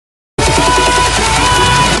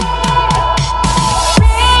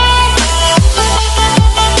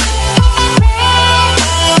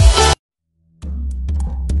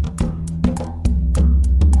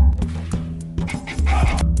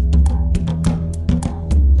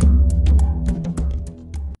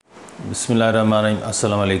बिस्मिल्लाहिर्रहमानिर्रहीम,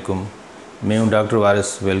 अस्सलाम वालेकुम। मैं हूं doctor Waris.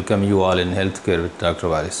 Welcome you all in health care with doctor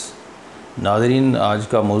वारिस। नाज़रीन, आज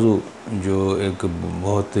का मौजू जो एक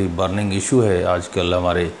बहुत ही बर्निंग इशू है आजकल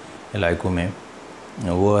हमारे इलाकों में,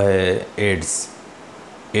 वो है एड्स।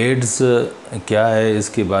 एड्स क्या है,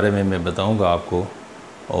 इसके बारे में मैं बताऊंगा आपको,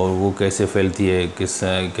 और वो कैसे फैलती है,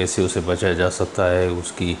 कैसे उसे बचाया जा सकता है,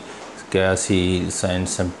 उसकी क्या सी साइन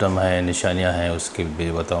सिम्टम हैं, निशानियां हैं, उसके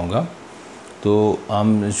भी बताऊंगा। तो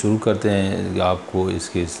हम शुरू करते हैं, आपको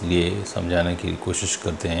इसके लिए समझाने की कोशिश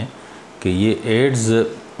करते हैं कि ये एड्स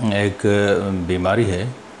एक बीमारी है,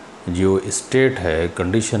 जो स्टेट है,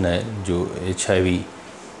 कंडीशन है, जो HIV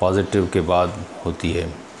पॉजिटिव के बाद होती है।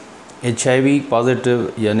 HIV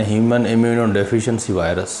पॉजिटिव यानी ह्यूमन इम्यूनो डेफिशिएंसी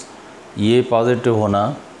वायरस, ये पॉजिटिव होना,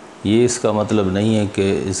 ये इसका मतलब नहीं है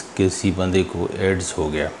कि इस किसी बंदे को एड्स हो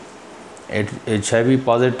गया। HIV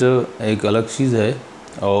पॉजिटिव एक अलग चीज़ है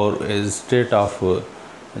और स्टेट ऑफ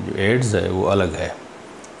जो एड्स है वो अलग है।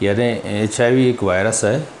 यानी HIV एक वायरस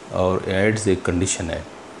है और एड्स एक कंडीशन है।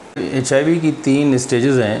 HIV की 3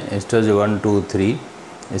 स्टेजेस हैं, स्टेज 1, 2, 3।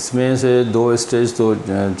 इसमें से 2 स्टेज तो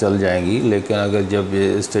चल जाएंगी, लेकिन अगर जब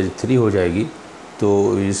ये स्टेज 3 हो जाएगी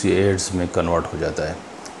तो इस एड्स में कन्वर्ट हो जाता है।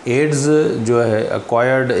 एड्स जो है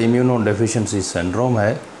एक्वायर्ड इम्यूनो डेफिशिएंसी सिंड्रोम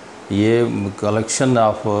है। ये कलेक्शन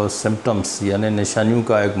ऑफ सिम्टम्स यानी निशानियों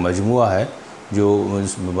का एक मजमुआ है जो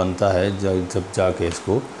बनता है जब जाके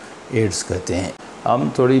इसको एड्स कहते हैं।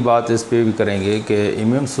 हम थोड़ी बात इस पे भी करेंगे कि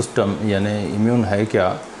इम्यून सिस्टम यानी इम्यून है क्या।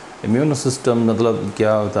 इम्यून सिस्टम मतलब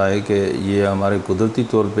क्या होता है कि ये हमारे कुदरती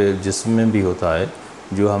तौर पे जिस्म में भी होता है,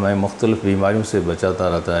 जो हमें मुख्तलिफ बीमारियों से बचाता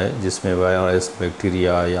रहता है, जिसमें वायरस,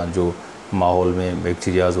 बैक्टीरिया या जो माहौल में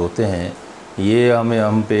बैक्टीरियाज होते हैं, ये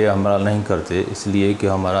हम पे हमला नहीं करते, इसलिए कि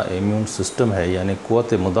हमारा इम्यून सिस्टम है, यानी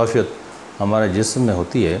क़ुव्वत मुदाफ़ियत हमारे जिस्म में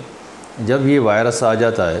होती है। जब ये वायरस आ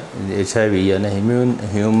जाता है HIV यानी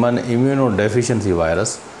ह्यूमन इम्यूनो डेफिशिएंसी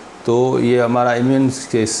वायरस, तो ये हमारा इम्यून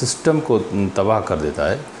के सिस्टम को तबाह कर देता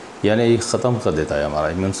है, यानी ये ख़त्म कर देता है हमारा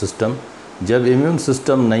इम्यून सिस्टम। जब इम्यून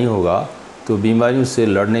सिस्टम नहीं होगा तो बीमारियों से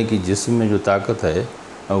लड़ने की जिस्म में जो ताकत है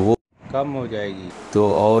वो कम हो जाएगी। तो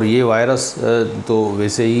और ये वायरस तो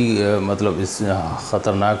वैसे ही मतलब इस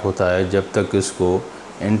ख़तरनाक होता है, जब तक इसको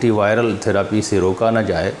एंटीवायरल थेरेपी से रोका ना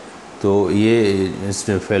जाए तो ये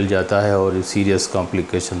इसमें फैल जाता है और सीरियस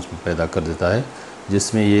कॉम्प्लिकेशंस पैदा कर देता है,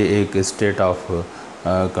 जिसमें ये एक स्टेट ऑफ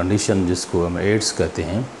कंडीशन जिसको हम एड्स कहते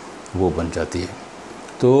हैं वो बन जाती है।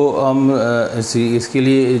 तो हम इसके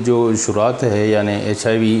लिए जो शुरुआत है, यानी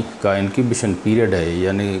HIV का इंक्यूबेशन पीरियड है,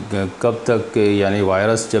 यानी कब तक, यानी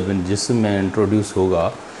वायरस जब जिस्म में इंट्रोड्यूस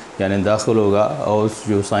होगा यानी दाखिल होगा और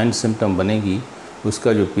जो साइन सिम्टम बनेगी,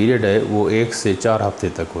 उसका जो पीरियड है वो 1 से 4 हफ्ते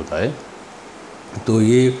तक होता है। तो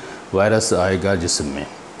ये वायरस आएगा जिस्म में।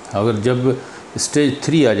 अगर जब स्टेज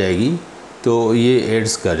 3 आ जाएगी तो ये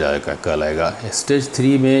एड्स कहलाएगा। स्टेज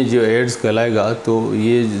 3 में जो एड्स कहलाएगा, तो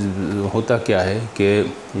ये होता क्या है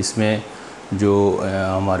कि इसमें जो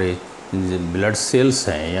हमारे ब्लड सेल्स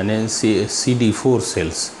हैं, यानी CD4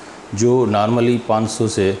 सेल्स, जो नॉर्मली 500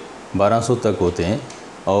 से 1200 तक होते हैं,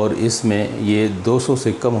 और इसमें ये 200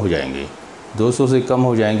 से कम हो जाएंगे। 200 से कम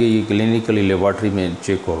हो जाएंगे, ये क्लिनिकली लेबॉर्ट्री में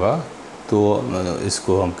चेक होगा, तो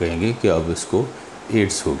इसको हम कहेंगे कि अब इसको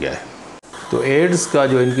एड्स हो गया है। तो एड्स का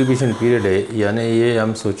जो इंक्यूबेशन पीरियड है, यानी ये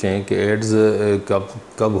हम सोचें कि एड्स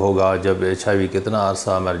कब होगा, जब HIV कितना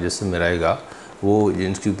अरसा हमारे जिस्म में रहेगा, वो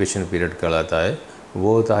इंक्यूबेशन पीरियड कहलाता है।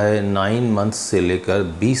 वो होता है 9 मंथ्स से लेकर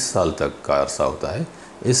 20 साल तक का अरसा होता है।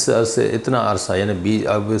 इस अरसे इतना अरसा, यानी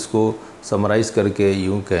अब इसको समराइज़ करके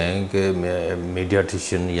यूँ कहें कि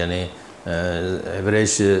मीडियाटिशियन यानी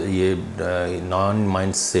एवरेज ये 9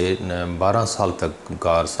 मंथ्स से 12 साल तक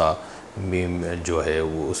का अरसा जो है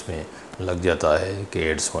वो उसमें लग जाता है कि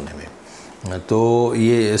एड्स होने में। तो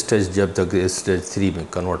ये स्टेज जब तक स्टेज 3 में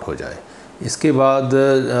कन्वर्ट हो जाए, इसके बाद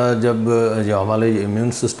जब हमारे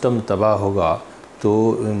इम्यून सिस्टम तबाह होगा तो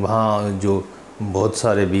वहाँ जो बहुत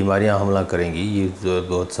सारे बीमारियाँ हमला करेंगी, ये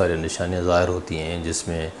बहुत सारे निशानियाँ ज़ाहिर होती हैं,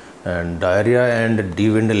 जिसमें डायरिया एंड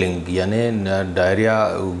डिविंडलिंग, यानी डायरिया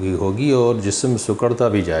भी होगी और जिस्म सिकुड़ता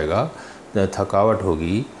भी जाएगा, थकावट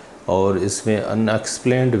होगी, और इसमें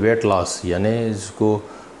अनएक्सप्लेन्ड वेट लॉस, यानी इसको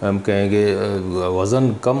हम कहेंगे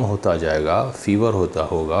वज़न कम होता जाएगा, फीवर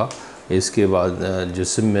होगा। इसके बाद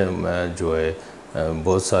जिस्म में जो है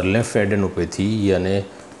बहुत सारे लिम्फेडेनोपैथी, यानी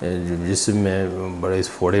जिस्म में बड़े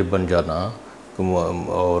फोड़े बन जाना,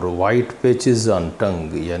 और वाइट पैचेस ऑन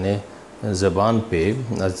टंग, यानी ज़बान पे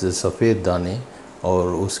सफ़ेद दाने, और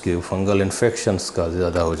उसके फंगल इन्फेक्शंस का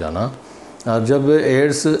ज़्यादा हो जाना। और जब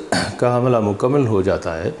एड्स का हमला मुकम्मल हो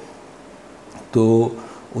जाता है तो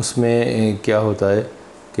उसमें क्या होता है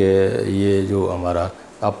कि ये जो हमारा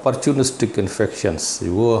अपॉर्चुनिस्टिक इन्फेक्शंस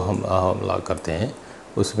वो हमला करते हैं,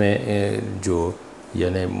 उसमें जो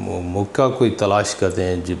यानी मौका कोई तलाश करते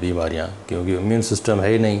हैं जो बीमारियां, क्योंकि इम्यून सिस्टम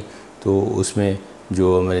है ही नहीं, तो उसमें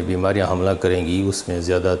जो हमें बीमारियां हमला करेंगी उसमें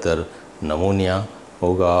ज़्यादातर नमूनिया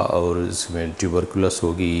होगा और इसमें ट्यूबरकुलस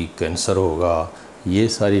होगी, कैंसर होगा, ये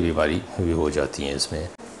सारी बीमारी भी हो जाती हैं इसमें।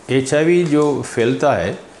 HIV जो फैलता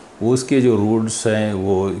है वो उसके जो रूट्स हैं,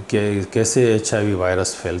 वो कैसे HIV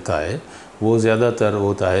वायरस फैलता है, वो ज़्यादातर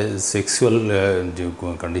होता है सेक्सुअल जो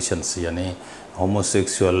कंडीशंस, यानी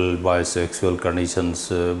homosexual, bisexual conditions,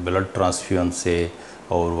 blood transfusion से,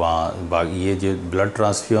 और वहाँ ये जो ब्लड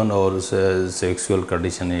ट्रांसफ्यूजन और सेक्सुअल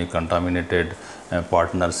कंडीशन, ये कंटामिनेटेड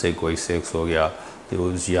पार्टनर से कोई सेक्स हो गया,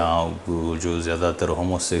 तो यहाँ जो ज़्यादातर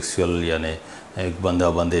होमोसेक्सुअल यानी एक बंदा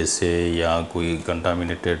बंदे से या कोई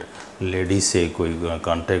कंटामिनेटेड लेडी से कोई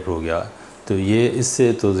कांटेक्ट हो गया, तो ये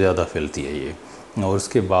इससे तो ज़्यादा फैलती है ये। और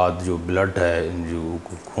उसके बाद जो ब्लड है, जो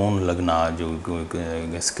खून लगना,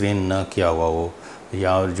 जो स्क्रीन ना किया हुआ हो,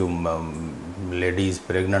 या जो लेडीज़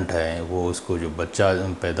प्रेग्नेंट हैं वो उसको जो बच्चा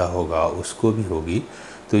पैदा होगा उसको भी होगी।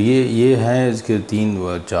 तो ये हैं इसके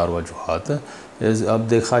 3-4 वजूहात। अब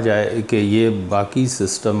देखा जाए कि ये बाकी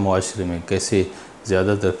सिस्टम माशरे में कैसे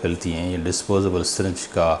ज़्यादातर फैलती हैं। ये डिस्पोजेबल सिरिंज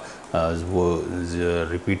का वो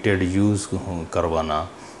रिपीटेड यूज़ करवाना,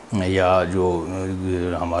 या जो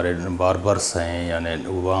हमारे बार्बर्स हैं, यानी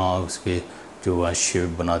वहाँ उस पर जो वहाँ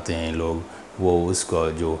शेप बनाते हैं लोग, वो उसका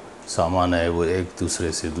जो सामान है वो एक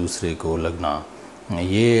दूसरे से दूसरे को लगना,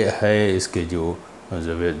 ये है इसके जो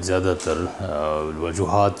ज़्यादातर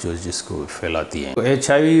वजूहात जो जिसको फैलाती हैं। तो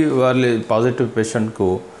HIV वाले पॉजिटिव पेशेंट को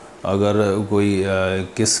अगर कोई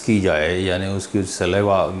किस की जाए, यानी उसकी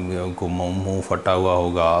सलेवा को मुंह फटा हुआ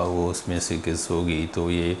होगा, वो उसमें से किस होगी, तो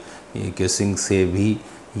ये किसिंग से भी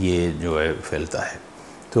ये जो है फैलता है।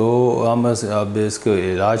 तो हम अब इसके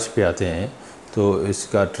इलाज पे आते हैं। तो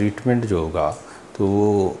इसका ट्रीटमेंट जो होगा तो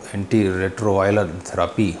वो एंटी रेट्रोवायरल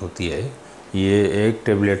थेरेपी होती है। ये एक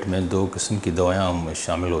टेबलेट में 2 किस्म की दवाएं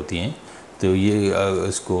शामिल होती हैं। तो ये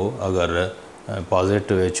इसको अगर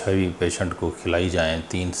पॉजिटिव HIV पेशेंट को खिलाई जाएं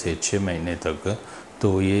 3 से 6 महीने तक,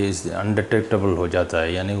 तो ये अनडिटेक्टेबल हो जाता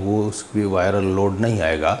है, यानी वो उस पर वायरल लोड नहीं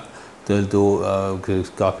आएगा। तो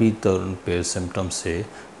काफ़ी तौर पे सिम्टम्स से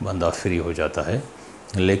बंदा फ्री हो जाता है।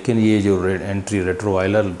 लेकिन ये जो एंटी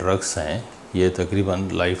रेट्रोवायरल ड्रग्स हैं ये तकरीबन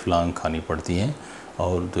लाइफ लॉन्ग खानी पड़ती हैं।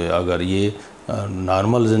 और तो अगर ये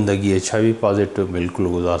नॉर्मल ज़िंदगी HIV पॉजिटिव बिल्कुल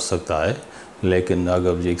गुजार सकता है, लेकिन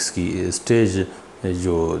अगर इसकी स्टेज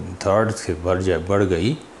जो 3rd से बढ़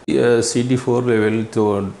गई, CD4 लेवल तो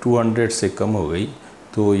 200 से कम हो गई,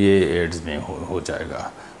 तो ये एड्स में हो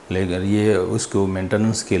जाएगा। लेकिन ये उसको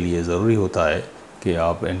मेंटेनेंस के लिए ज़रूरी होता है कि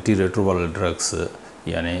आप एंटी रेट्रोवायरल ड्रग्स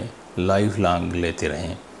यानी लाइफ लॉन्ग लेते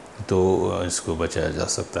रहें, तो इसको बचाया जा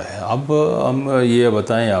सकता है। अब हम ये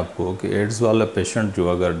बताएं आपको कि एड्स वाला पेशेंट जो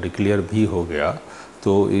अगर डिक्लेयर भी हो गया,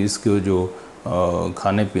 तो इसको जो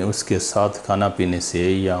खाने पीने उसके साथ खाना पीने से,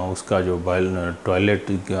 या उसका जो टॉयलेट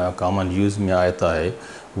कॉमन यूज़ में आता है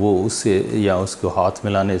वो उससे, या उसको हाथ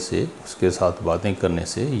मिलाने से, उसके साथ बातें करने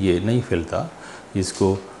से ये नहीं फैलता।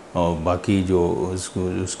 इसको बाकी जो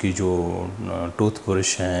उसकी जो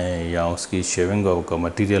टूथब्रश हैं या उसकी शेविंग का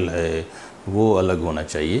मटेरियल है वो अलग होना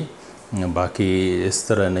चाहिए। बाकी इस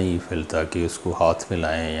तरह नहीं फैलता कि उसको हाथ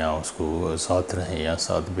मिलाएं या उसको साथ रहें या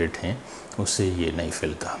साथ बैठें, उससे ये नहीं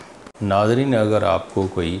फैलता। नाज़रीन, अगर आपको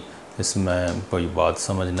कोई इसमें कोई बात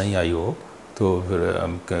समझ नहीं आई हो तो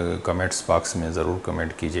फिर कमेंट्स बॉक्स में ज़रूर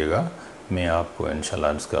कमेंट कीजिएगा। मैं आपको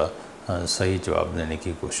इंशाल्लाह इसका सही जवाब देने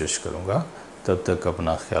की कोशिश करूँगा। तब तक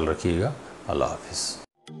अपना ख्याल रखिएगा। अल्लाह हाफ़िज़।